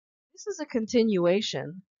This is a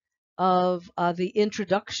continuation of the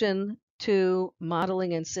introduction to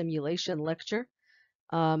modeling and simulation lecture,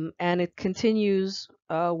 and it continues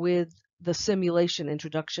with the simulation,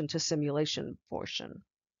 introduction to simulation portion.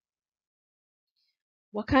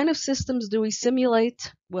 What kind of systems do we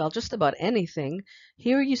simulate? Well, just about anything.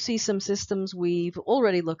 Here you see some systems we've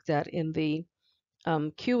already looked at in the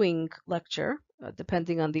queuing lecture,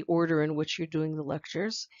 depending on the order in which you're doing the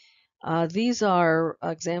lectures. These are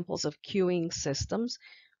examples of queuing systems.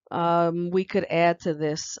 We could add to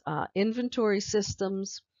this inventory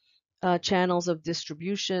systems, channels of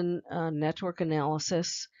distribution, network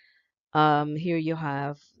analysis. Here you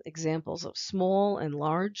have examples of small and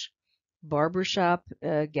large, barbershop,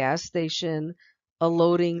 gas station, a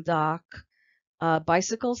loading dock,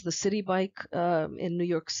 bicycles, the city bike in New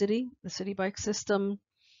York City, the city bike system,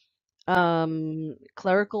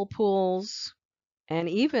 clerical pools, and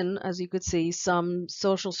even, as you could see, some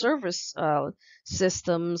social service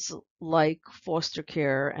systems like foster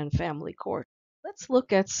care and family court. Let's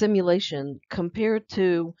look at simulation compared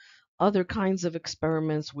to other kinds of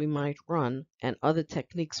experiments we might run and other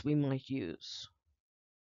techniques we might use.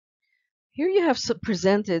 Here you have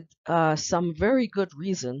presented some very good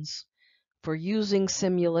reasons for using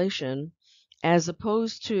simulation as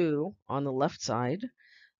opposed to, on the left side,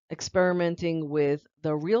 experimenting with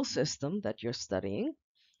the real system that you're studying,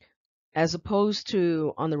 as opposed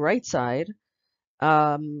to, on the right side,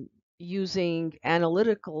 using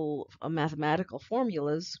analytical mathematical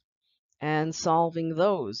formulas and solving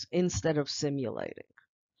those instead of simulating.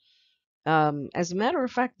 As a matter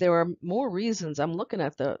of fact, there are more reasons. I'm looking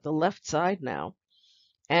at the left side now,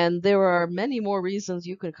 and there are many more reasons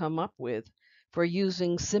you can come up with for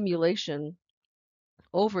using simulation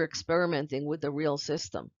over experimenting with the real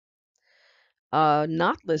system.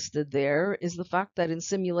 Not listed there is the fact that in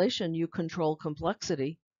simulation you control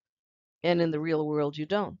complexity, and in the real world you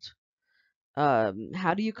don't.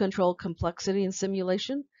 How do you control complexity in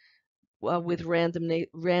simulation? Well, with random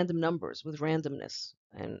numbers, with randomness,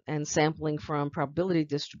 and sampling from probability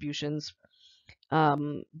distributions,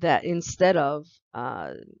 that instead of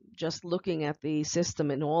just looking at the system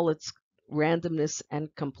in all its randomness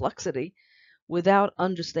and complexity without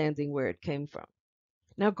understanding where it came from.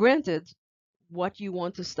 Now, granted, what you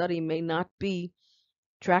want to study may not be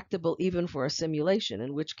tractable even for a simulation,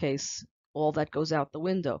 in which case all that goes out the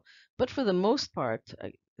window. But for the most part,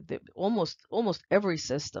 almost every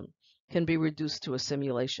system can be reduced to a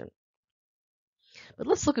simulation. But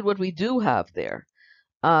let's look at what we do have there.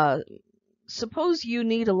 Suppose you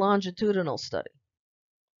need a longitudinal study.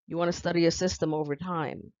 You want to study a system over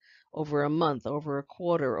time, over a month, over a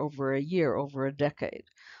quarter, over a year, over a decade.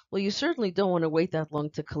 Well, you certainly don't want to wait that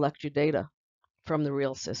long to collect your data from the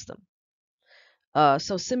real system.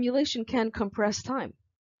 So simulation can compress time.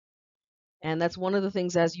 And that's one of the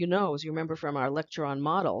things, as you know, as you remember from our lecture on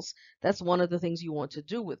models, that's one of the things you want to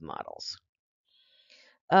do with models.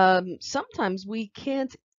 Sometimes we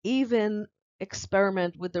can't even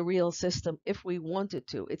experiment with the real system if we wanted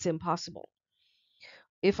to. It's impossible.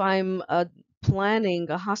 If I'm planning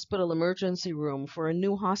a hospital emergency room for a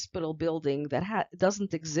new hospital building that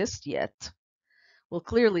doesn't exist yet, well,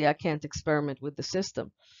 clearly I can't experiment with the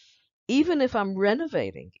system. Even if I'm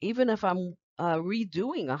renovating, even if I'm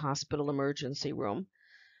redoing a hospital emergency room,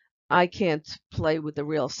 I can't play with the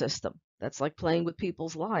real system. That's like playing with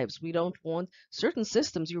people's lives. We don't want certain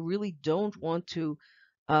systems you really don't want to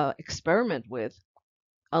experiment with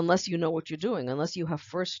unless you know what you're doing, unless you have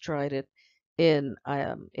first tried it in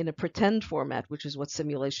a pretend format, which is what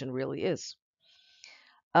simulation really is.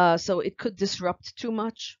 So it could disrupt too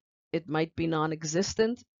much. It might be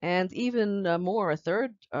non-existent, and even more, a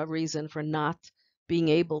third reason for not being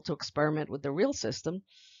able to experiment with the real system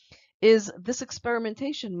is this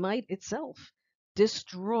experimentation might itself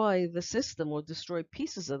destroy the system or destroy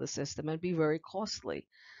pieces of the system and be very costly.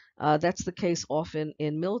 That's the case often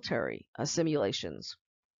in military simulations.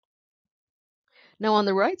 Now, on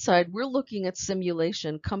the right side, we're looking at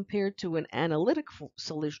simulation compared to an analytic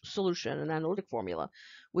solution, an analytic formula,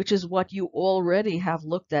 which is what you already have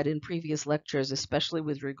looked at in previous lectures, especially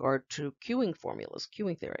with regard to queuing formulas,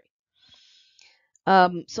 queuing theory.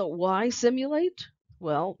 So why simulate?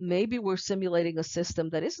 Well, maybe we're simulating a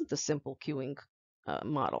system that isn't a simple queuing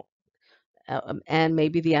model, and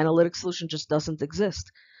maybe the analytic solution just doesn't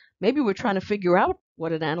exist. Maybe we're trying to figure out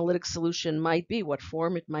what an analytic solution might be, what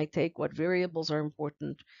form it might take, what variables are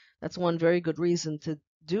important. That's one very good reason to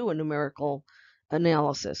do a numerical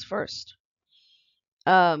analysis first.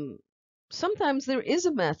 Sometimes there is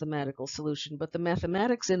a mathematical solution, but the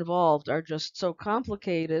mathematics involved are just so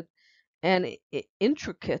complicated and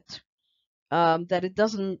intricate that it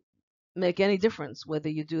doesn't make any difference whether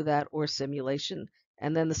you do that or simulation.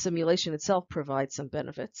 And then the simulation itself provides some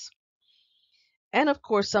benefits. And of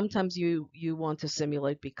course, sometimes you want to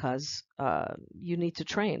simulate because you need to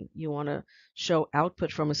train. You want to show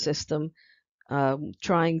output from a system,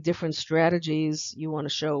 trying different strategies. You want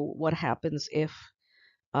to show what happens if.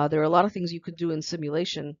 There are a lot of things you could do in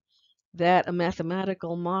simulation that a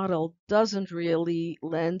mathematical model doesn't really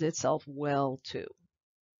lend itself well to.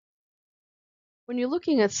 When you're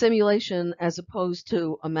looking at simulation as opposed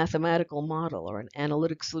to a mathematical model or an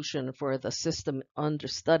analytic solution for the system under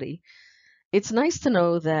study, it's nice to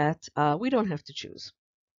know that we don't have to choose.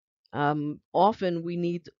 Often we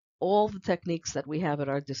need all the techniques that we have at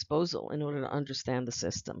our disposal in order to understand the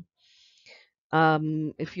system.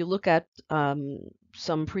 If you look at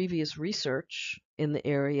some previous research in the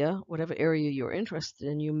area, whatever area you're interested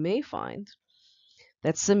in, you may find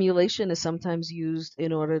that simulation is sometimes used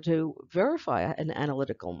in order to verify an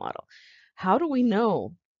analytical model. How do we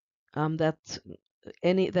know that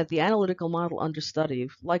the analytical model under study,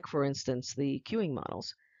 like for instance the queuing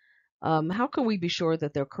models, how can we be sure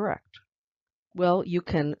that they're correct? Well, you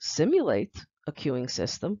can simulate a queuing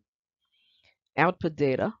system, output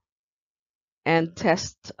data, and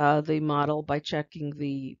test the model by checking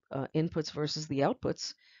the inputs versus the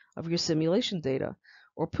outputs of your simulation data,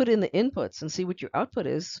 or put in the inputs and see what your output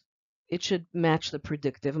is. It should match the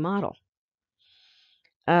predictive model.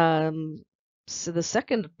 So the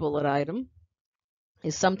second bullet item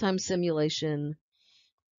is sometimes simulation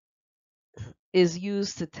is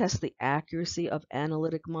used to test the accuracy of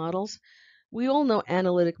analytic models. We all know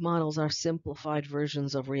analytic models are simplified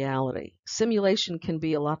versions of reality. Simulation can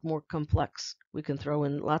be a lot more complex. We can throw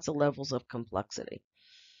in lots of levels of complexity.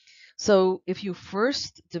 So if you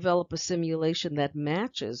first develop a simulation that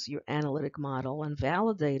matches your analytic model and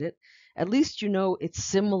validate it, at least you know it's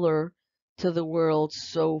similar to the world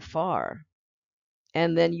so far.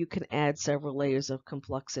 And then you can add several layers of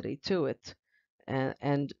complexity to it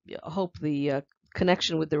and hope the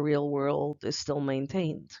connection with the real world is still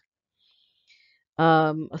maintained.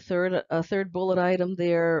 A third bullet item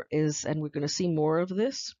there is, and we're going to see more of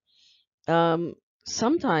this,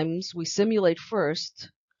 sometimes we simulate first,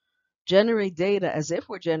 generate data as if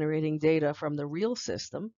we're generating data from the real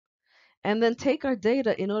system, and then take our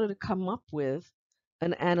data in order to come up with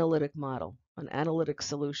an analytic model, an analytic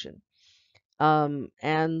solution.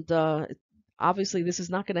 Obviously, this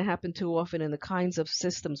is not going to happen too often in the kinds of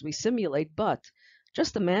systems we simulate, but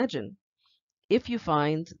just imagine if you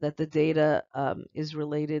find that the data is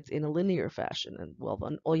related in a linear fashion. And well,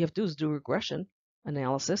 then all you have to do is do regression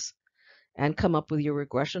analysis and come up with your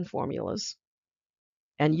regression formulas.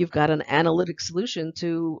 And you've got an analytic solution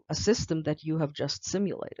to a system that you have just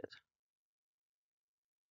simulated.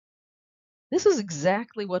 This is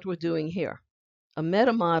exactly what we're doing here. A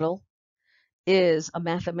meta model is a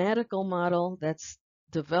mathematical model that's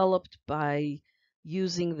developed by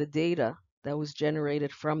using the data that was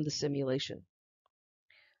generated from the simulation.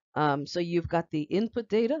 So you've got the input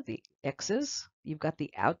data, the x's, you've got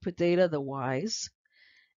the output data, the y's,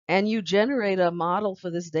 and you generate a model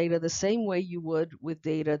for this data the same way you would with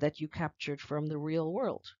data that you captured from the real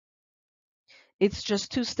world. It's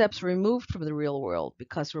just 2 steps removed from the real world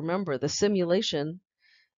because remember, the simulation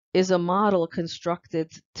is a model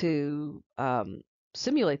constructed to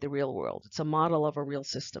simulate the real world. It's a model of a real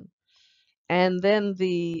system. And then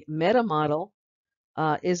the meta model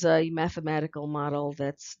is a mathematical model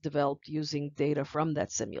that's developed using data from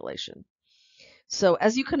that simulation. So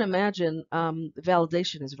as you can imagine,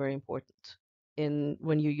 validation is very important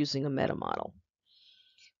when you're using a meta model.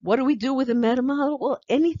 What do we do with a meta model? Well,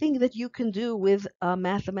 anything that you can do with a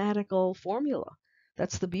mathematical formula.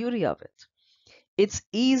 That's the beauty of it. It's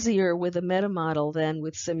easier with a meta model than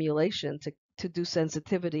with simulation to do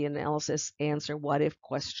sensitivity analysis, answer what if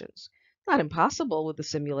questions. Not impossible with the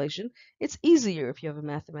simulation. It's easier if you have a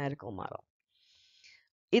mathematical model.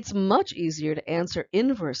 It's much easier to answer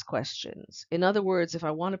inverse questions. In other words, if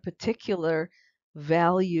I want a particular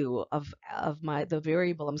value of the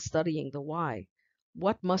variable I'm studying, the y,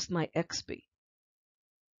 what must my x be?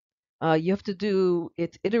 You have to do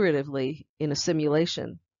it iteratively in a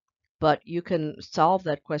simulation, but you can solve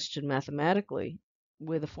that question mathematically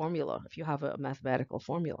with a formula if you have a mathematical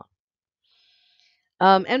formula.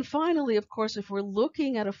 And finally, of course, if we're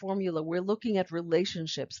looking at a formula, we're looking at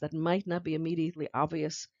relationships that might not be immediately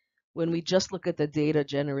obvious when we just look at the data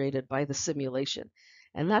generated by the simulation.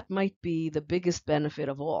 And that might be the biggest benefit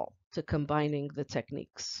of all to combining the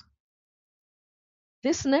techniques.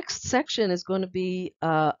 This next section is going to be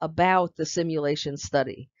about the simulation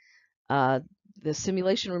study. The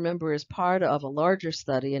simulation, remember, is part of a larger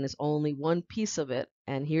study and is only one piece of it.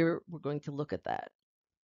 And here we're going to look at that.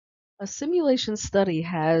 A simulation study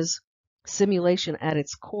has simulation at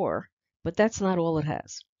its core, but that's not all it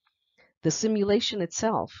has. The simulation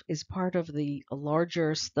itself is part of the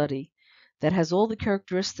larger study that has all the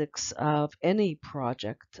characteristics of any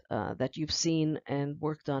project that you've seen and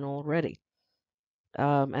worked on already.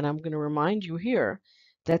 And I'm going to remind you here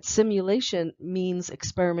that simulation means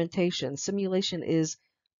experimentation. Simulation is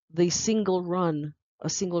the a single run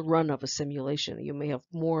of a simulation. You may have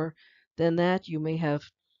more than that. You may have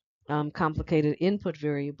complicated input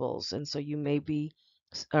variables, and so you may be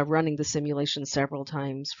running the simulation several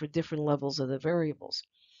times for different levels of the variables.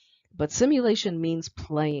 But simulation means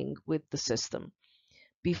playing with the system.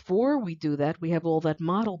 Before we do that, we have all that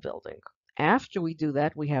model building. After we do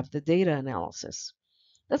that, we have the data analysis.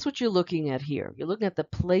 That's what you're looking at here. You're looking at the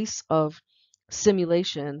place of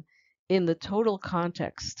simulation in the total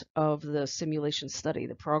context of the simulation study,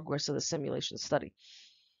 the progress of the simulation study.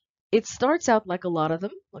 It starts out like a lot of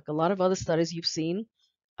them, like a lot of other studies you've seen,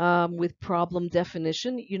 with problem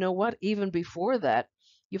definition. You know what? Even before that,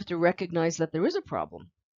 you have to recognize that there is a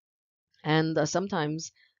problem. And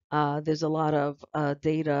sometimes there's a lot of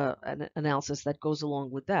data analysis that goes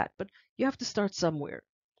along with that. But you have to start somewhere.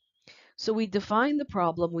 So we define the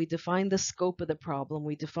problem, we define the scope of the problem,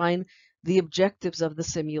 we define the objectives of the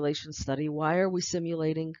simulation study. Why are we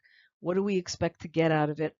simulating? What do we expect to get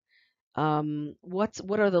out of it?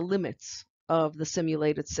 What are the limits of the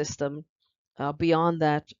simulated system? Beyond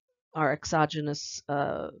that are exogenous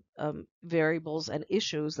variables and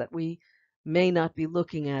issues that we may not be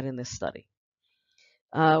looking at in this study.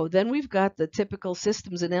 Then we've got the typical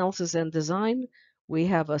systems analysis and design. We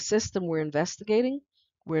have a system we're investigating.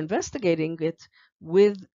 We're investigating it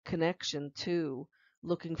with connection to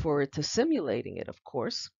looking forward to simulating it, of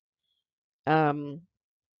course. And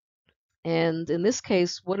in this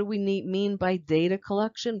case, what do we mean by data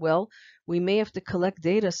collection? Well, we may have to collect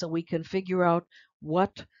data so we can figure out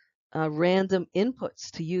what random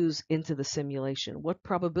inputs to use into the simulation. What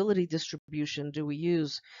probability distribution do we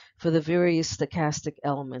use for the various stochastic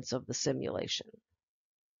elements of the simulation?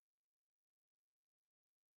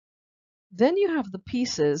 Then you have the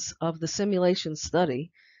pieces of the simulation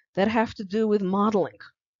study that have to do with modeling.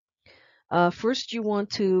 First, you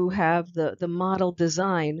want to have the model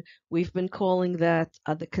design. We've been calling that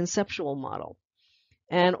the conceptual model.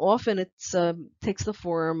 And often it takes the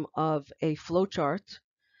form of a flowchart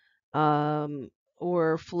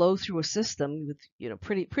or flow through a system with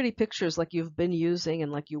pretty pictures like you've been using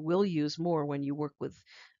and like you will use more when you work with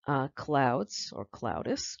clouds or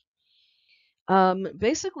Cloudus.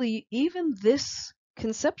 Basically, even this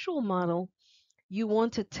conceptual model, you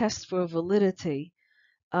want to test for validity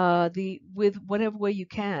with whatever way you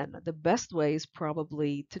can. The best way is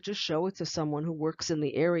probably to just show it to someone who works in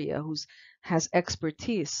the area, has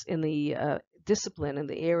expertise in the discipline in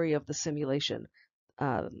the area of the simulation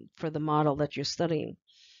for the model that you're studying,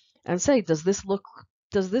 and say, does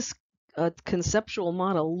this conceptual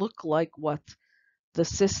model look like what the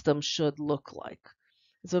system should look like?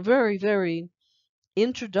 It's a very, very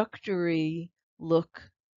introductory look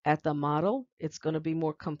at the model. It's going to be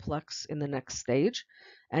more complex in the next stage.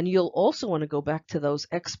 And you'll also want to go back to those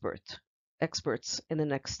experts in the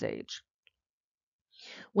next stage.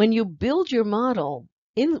 When you build your model,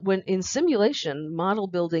 in simulation, model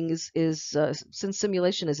building is since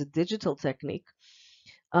simulation is a digital technique,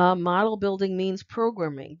 model building means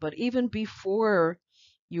programming. But even before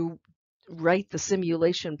you write the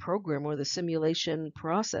simulation program or the simulation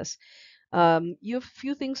process, you have a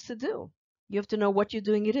few things to do. You have to know what you're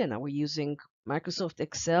doing it in. Are we using Microsoft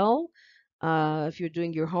Excel? If you're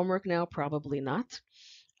doing your homework now, probably not.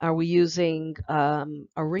 Are we using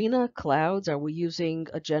Arena clouds? Are we using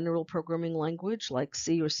a general programming language like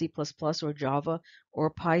C or C++ or Java or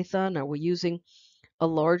Python? Are we using a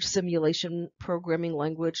large simulation programming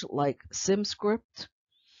language like SimScript?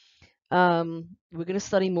 We're going to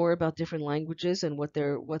study more about different languages and what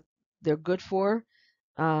they're good for.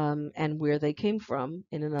 And where they came from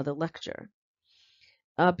in another lecture.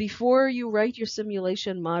 Before you write your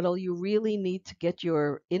simulation model, you really need to get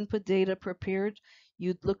your input data prepared.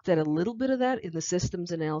 You looked at a little bit of that in the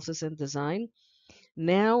systems analysis and design.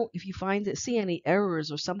 Now, if you see any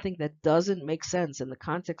errors or something that doesn't make sense in the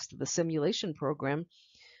context of the simulation program,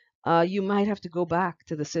 you might have to go back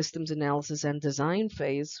to the systems analysis and design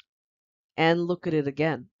phase and look at it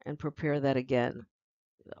again and prepare that again.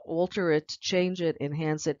 Alter it, change it,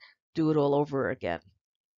 enhance it, do it all over again.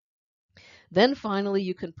 Then finally,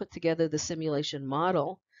 you can put together the simulation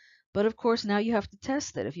model. But of course, now you have to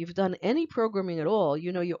test it. If you've done any programming at all,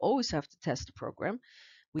 you know you always have to test a program.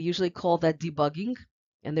 We usually call that debugging,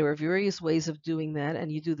 and there are various ways of doing that,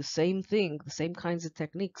 and you do the same thing, the same kinds of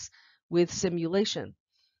techniques with simulation.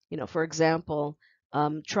 For example,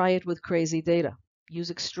 try it with crazy data,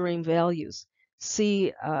 use extreme values,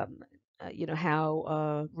 see,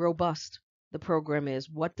 how robust the program is.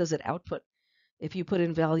 What does it output if you put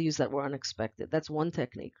in values that were unexpected? That's one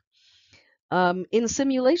technique. In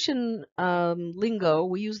simulation lingo,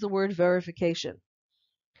 we use the word verification.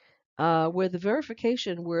 Where the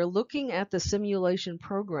verification, we're looking at the simulation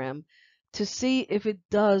program to see if it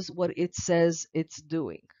does what it says it's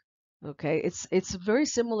doing. Okay, it's very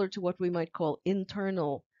similar to what we might call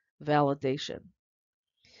internal validation.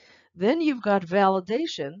 Then you've got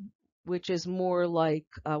validation, which is more like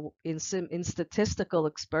in statistical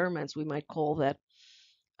experiments, we might call that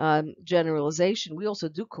generalization. We also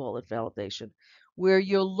do call it validation, where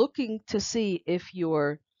you're looking to see if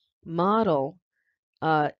your model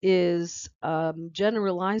is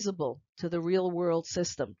generalizable to the real world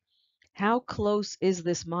system. How close is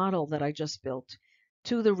this model that I just built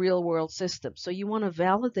to the real world system? So you want to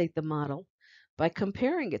validate the model by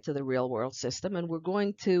comparing it to the real world system. And we're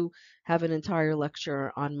going to have an entire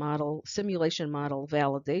lecture on simulation model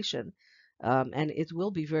validation. And it will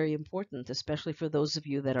be very important, especially for those of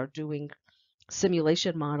you that are doing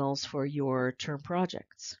simulation models for your term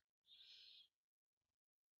projects.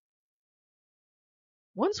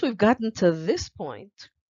 Once we've gotten to this point,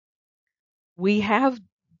 we have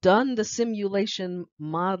done the simulation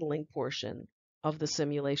modeling portion of the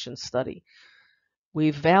simulation study.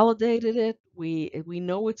 We've validated it. We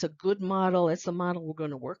know it's a good model. It's the model we're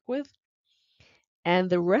going to work with. And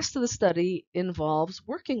the rest of the study involves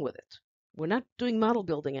working with it. We're not doing model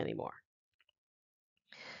building anymore.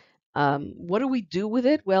 What do we do with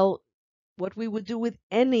it? Well, what we would do with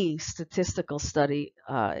any statistical study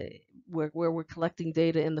where we're collecting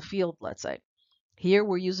data in the field, let's say. Here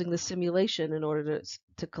we're using the simulation in order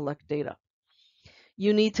to collect data.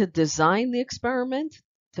 You need to design the experiment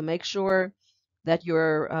to make sure that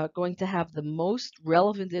you're going to have the most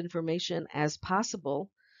relevant information as possible.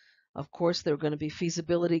 Of course, there are going to be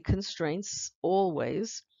feasibility constraints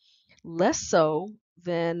always, less so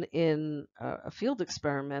than in a field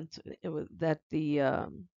experiment that the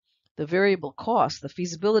variable cost, the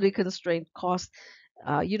feasibility constraint cost,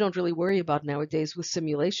 you don't really worry about nowadays with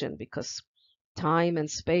simulation because time and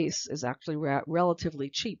space is actually relatively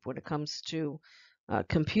cheap when it comes to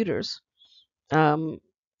computers.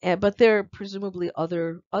 But there are presumably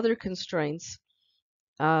other constraints,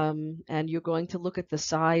 and you're going to look at the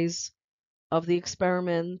size of the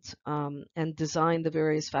experiment and design the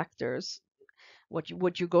various factors.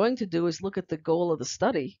 What you're going to do is look at the goal of the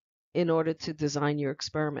study in order to design your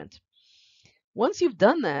experiment. Once you've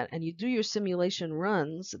done that and you do your simulation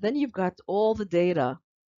runs, then you've got all the data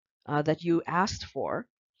that you asked for,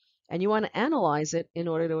 and you want to analyze it in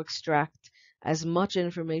order to extract as much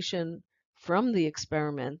information from the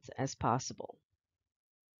experiment as possible.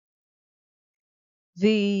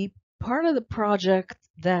 The part of the project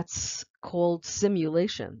that's called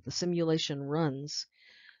simulation, the simulation runs,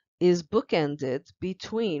 is bookended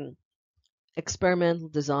between experimental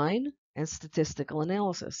design and statistical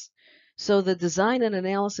analysis. So the design and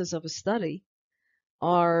analysis of a study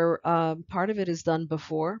are part of it is done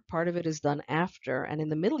before, part of it is done after, and in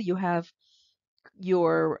the middle you have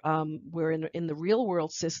we're in the real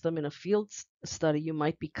world system. In a field study, you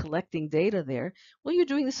might be collecting data there. Well, you're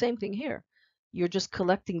doing the same thing here. You're just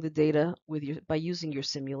collecting the data by using your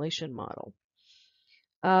simulation model.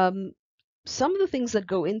 Some of the things that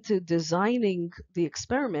go into designing the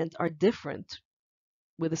experiment are different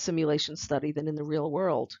with a simulation study than in the real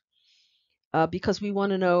world, because we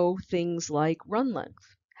want to know things like run length.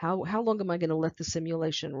 How long am I going to let the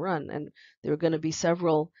simulation run? And there are going to be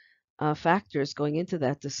several factors going into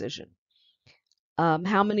that decision.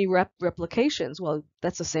 How many replications? Well,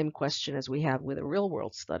 that's the same question as we have with a real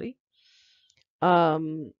world study.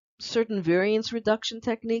 Certain variance reduction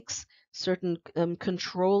techniques, certain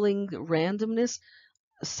controlling randomness.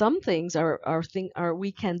 Some things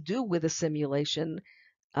we can do with a simulation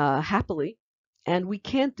happily, and we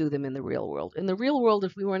can't do them in the real world. In the real world,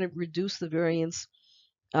 if we want to reduce the variance,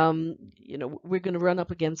 we're going to run up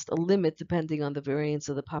against a limit depending on the variance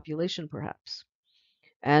of the population, perhaps.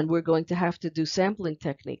 And we're going to have to do sampling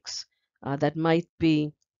techniques that might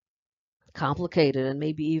be complicated and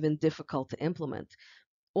maybe even difficult to implement.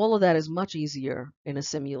 All of that is much easier in a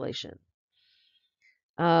simulation.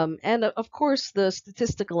 And of course, the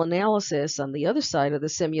statistical analysis on the other side of the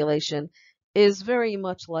simulation is very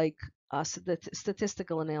much like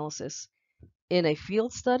statistical analysis in a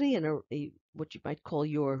field study, in what you might call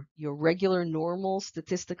your regular normal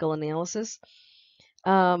statistical analysis.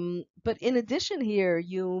 But in addition here,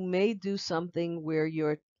 you may do something where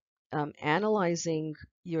you're analyzing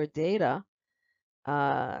your data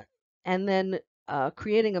and then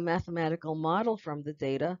creating a mathematical model from the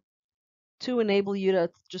data to enable you to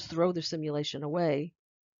just throw the simulation away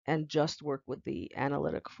and just work with the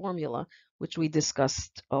analytic formula, which we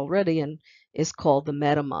discussed already and is called the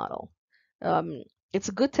meta model. It's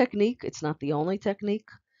a good technique. It's not the only technique,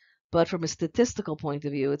 but from a statistical point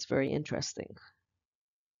of view, it's very interesting.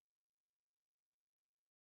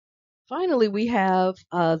 Finally, we have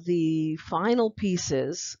the final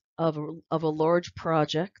pieces of a large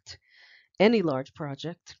project, any large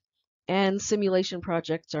project, and simulation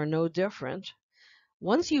projects are no different.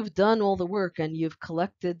 Once you've done all the work and you've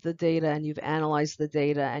collected the data and you've analyzed the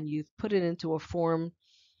data and you've put it into a form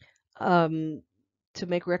to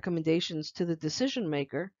make recommendations to the decision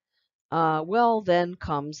maker, well, then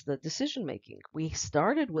comes the decision making. We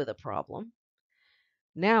started with a problem.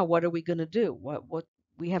 Now, what are we going to do?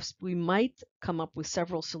 We might come up with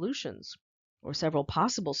several solutions or several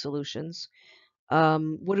possible solutions.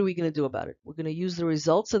 What are we going to do about it? We're going to use the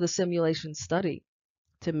results of the simulation study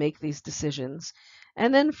to make these decisions.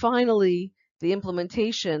 And then finally, the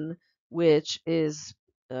implementation, which is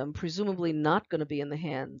presumably not going to be in the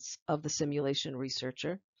hands of the simulation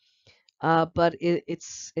researcher, but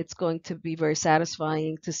it's going to be very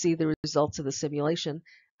satisfying to see the results of the simulation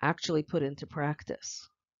actually put into practice.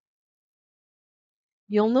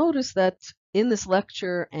 You'll notice that in this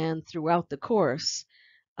lecture and throughout the course,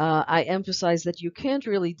 I emphasize that you can't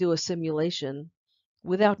really do a simulation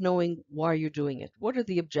without knowing why you're doing it. What are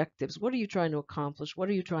the objectives? What are you trying to accomplish? What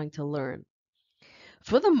are you trying to learn?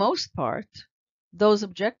 For the most part, those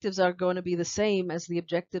objectives are going to be the same as the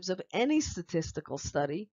objectives of any statistical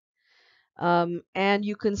study. And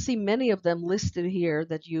you can see many of them listed here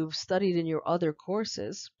that you've studied in your other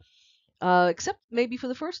courses, except maybe for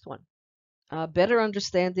the first one. Better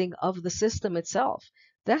understanding of the system itself.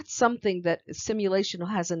 That's something that simulation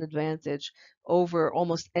has an advantage over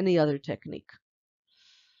almost any other technique.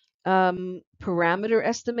 Parameter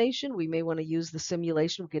estimation, we may want to use the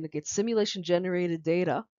simulation. We're going to get simulation generated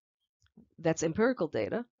data. That's empirical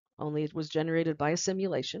data, only it was generated by a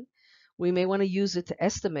simulation. We may want to use it to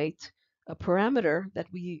estimate a parameter that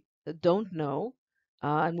we don't know.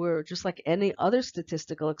 And we're just like any other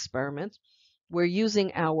statistical experiment. We're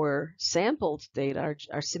using our sampled data,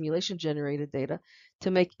 our simulation generated data,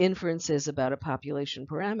 to make inferences about a population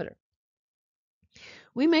parameter.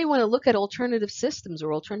 We may want to look at alternative systems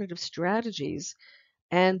or alternative strategies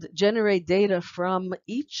and generate data from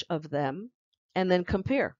each of them and then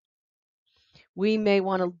compare. We may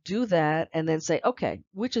want to do that and then say, okay,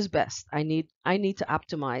 which is best? I need to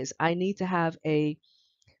optimize. I need to have a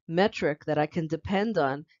metric that I can depend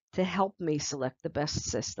on to help me select the best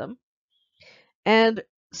system. And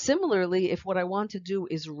similarly, if what I want to do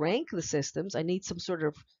is rank the systems, I need some sort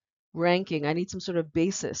of ranking. I need some sort of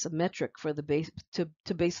basis, a metric for the base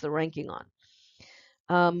to base the ranking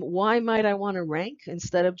on. Why might I want to rank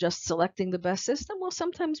instead of just selecting the best system? Well,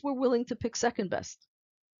 sometimes we're willing to pick second best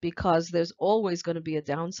because there's always going to be a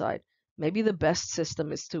downside. Maybe the best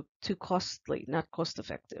system is too costly, not cost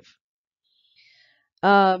effective.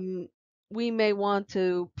 We may want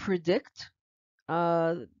to predict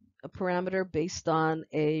a parameter based on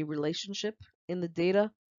a relationship in the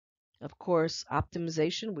data. Of course,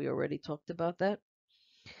 optimization, we already talked about that.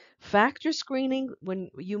 Factor screening, when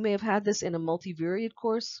you may have had this in a multivariate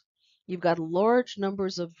course, you've got large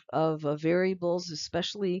numbers of variables,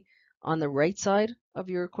 especially on the right side of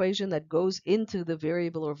your equation that goes into the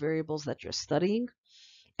variable or variables that you're studying.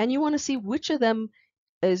 And you want to see which of them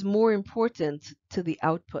is more important to the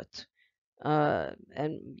output.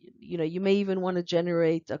 And you may even want to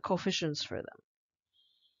generate coefficients for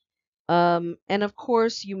them. And of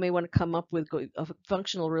course, you may want to come up with a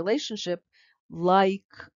functional relationship like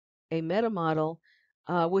a meta model,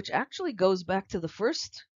 which actually goes back to the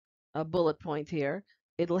first bullet point here.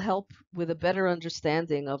 It'll help with a better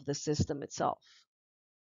understanding of the system itself.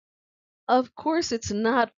 Of course, it's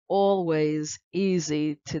not always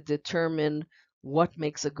easy to determine what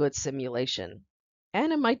makes a good simulation.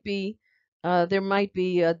 And it might be, there might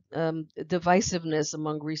be a divisiveness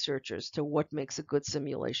among researchers to what makes a good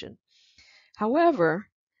simulation. However,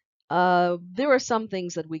 there are some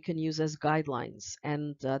things that we can use as guidelines,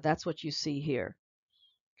 and that's what you see here.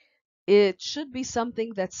 It should be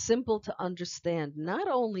something that's simple to understand, not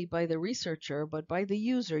only by the researcher, but by the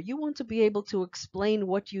user. You want to be able to explain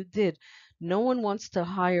what you did. No one wants to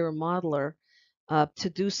hire a modeler to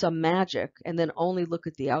do some magic and then only look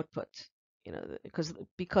at the output.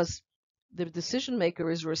 because the decision maker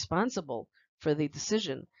is responsible for the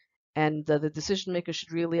decision, and the decision maker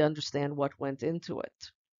should really understand what went into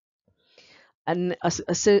it. And a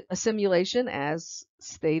simulation, as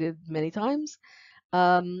stated many times,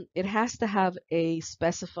 it has to have a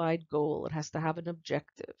specified goal. It has to have an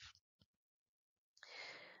objective.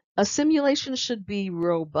 A simulation should be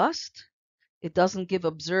robust. It doesn't give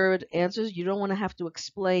absurd answers. You don't want to have to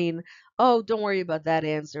explain, oh, don't worry about that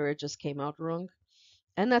answer, it just came out wrong.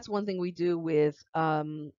 And that's one thing we do with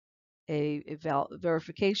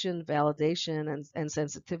verification, validation, and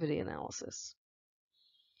sensitivity analysis.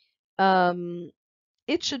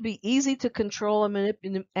 It should be easy to control and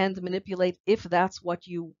manipulate if that's what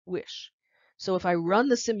you wish. So if I run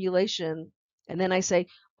the simulation and then I say,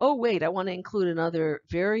 oh, wait, I want to include another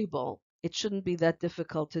variable, it shouldn't be that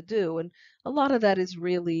difficult to do. And a lot of that is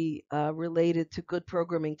really related to good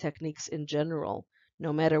programming techniques in general,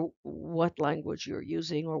 no matter what language you're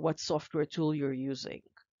using or what software tool you're using.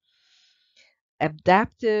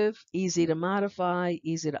 Adaptive, easy to modify,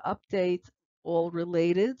 easy to update, all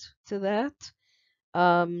related to that.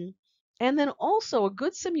 And then also a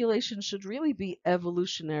good simulation should really be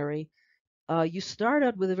evolutionary. You start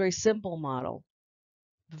out with a very simple model,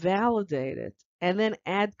 validate it, and then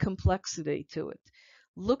add complexity to it.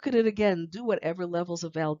 Look at it again, do whatever levels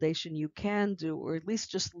of validation you can do, or at least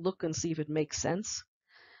just look and see if it makes sense.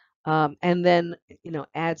 And then,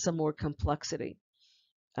 add some more complexity.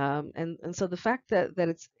 And so the fact that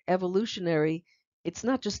it's evolutionary, it's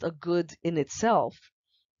not just a good in itself.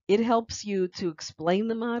 It helps you to explain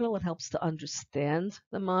the model, it helps to understand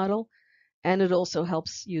the model, and it also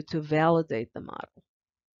helps you to validate the model.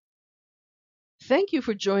 Thank you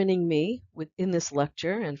for joining me in this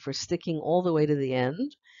lecture and for sticking all the way to the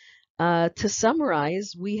end. To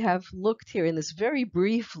summarize, we have looked here in this very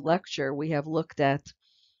brief lecture, we have looked at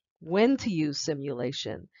when to use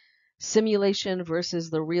simulation, simulation versus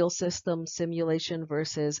the real system, simulation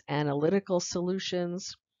versus analytical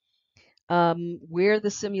solutions, where the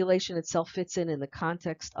simulation itself fits in the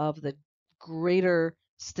context of the greater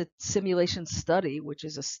simulation study, which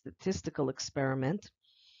is a statistical experiment.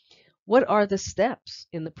 What are the steps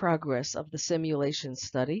in the progress of the simulation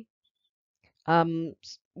study?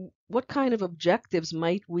 What kind of objectives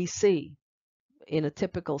might we see in a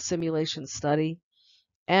typical simulation study?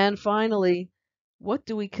 And finally, what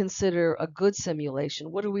do we consider a good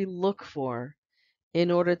simulation? What do we look for in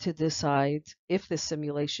order to decide if this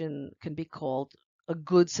simulation can be called a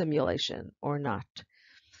good simulation or not?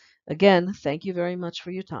 Again, thank you very much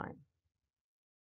for your time.